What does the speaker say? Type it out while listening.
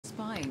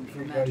flying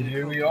for Guys, Madre.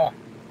 here we are.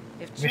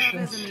 If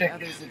Mission Chavez and the 6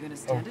 others are going to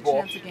stand a of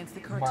boss chance against the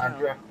cartel,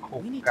 Madre,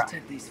 we need to Coca.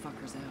 take these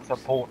fuckers out.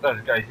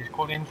 Supporters, guys. It's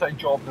called Inside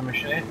Job, the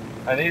mission is.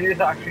 And it is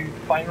actually the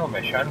final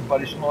mission,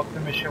 but it's not the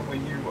mission where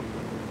you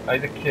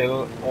either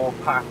kill or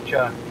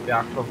capture the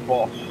actual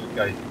boss,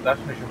 guys. That's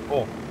mission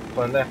 4.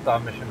 So I left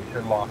that mission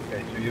until last,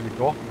 guys. So here we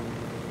go. I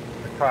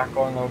crack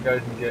on now,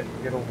 guys, and get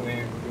over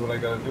there and do what I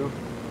gotta do.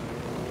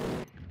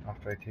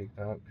 After I take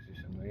that out, because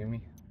it's annoying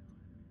me.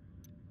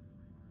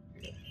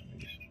 Yes,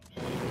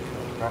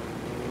 crap.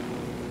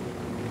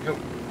 Here we go.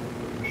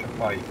 Mission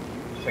 5.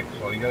 6,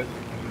 sorry guys.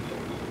 Mission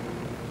 6.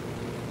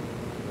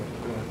 Let's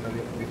go and tell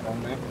you what we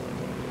found there.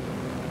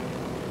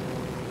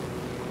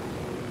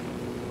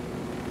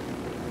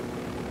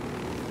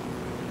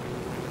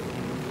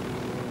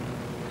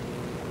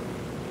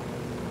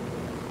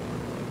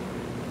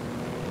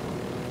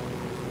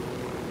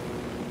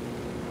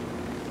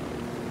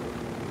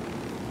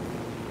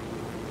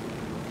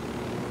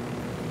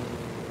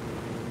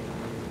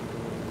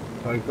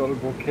 So I've got to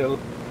go kill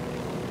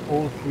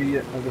all 3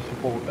 of the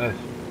supporters.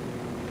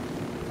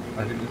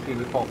 As you can see in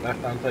the top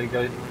left hand side,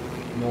 guys,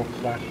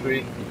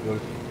 North/3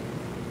 because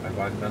I've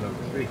had none of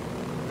the 3. I'm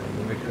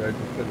going to make sure I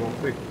just kill all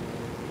 3.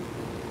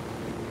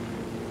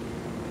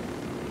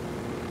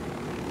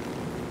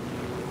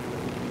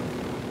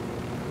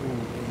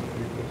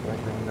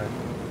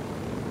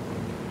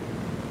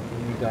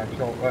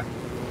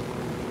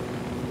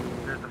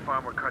 There's the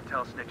farm where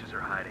cartel snitches are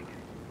hiding.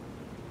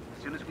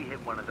 As soon as we hit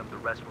one of them, the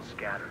rest will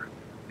scatter.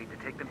 We need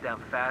to take them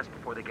down fast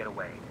before they get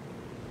away.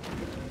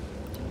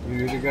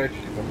 You the guys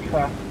got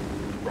trapped.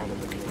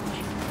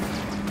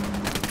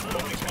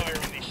 Opening fire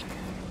on this.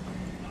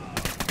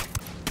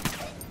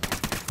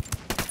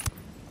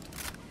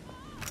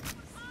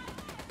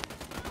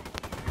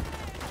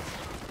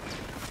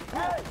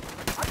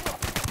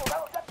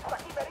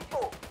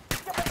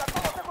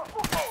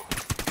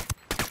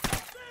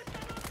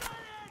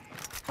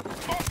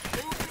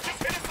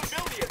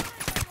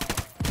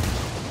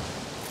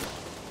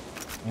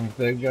 One's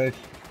dead, guys.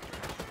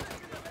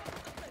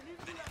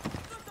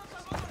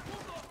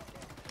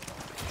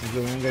 He's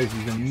the one, guys,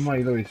 he's a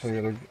mile away, so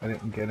I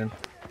didn't get him.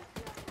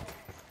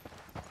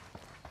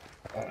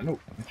 No,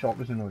 the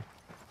chopper's in the way.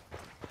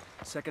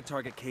 Second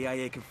target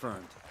KIA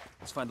confirmed.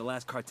 Let's find the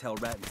last cartel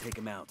rat and take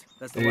him out.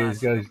 That's the There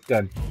last. guys,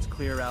 done. Let's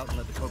clear out and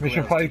let the Coca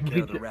Mission 5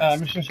 complete,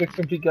 mission 6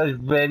 complete, guys.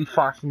 Very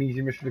fast and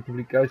easy mission to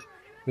complete, guys.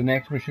 The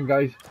next mission,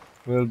 guys,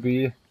 will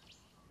be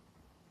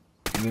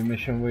the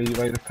mission where you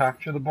either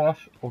capture the boss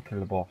or kill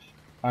the boss.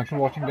 Thanks for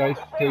watching, guys.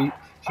 Okay,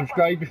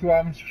 subscribe if you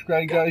haven't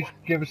subscribed, guys.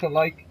 Give us a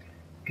like,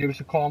 give us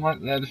a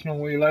comment, let us know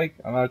what you like,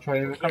 and I'll try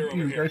and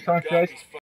accompany you guys. Thanks, guys.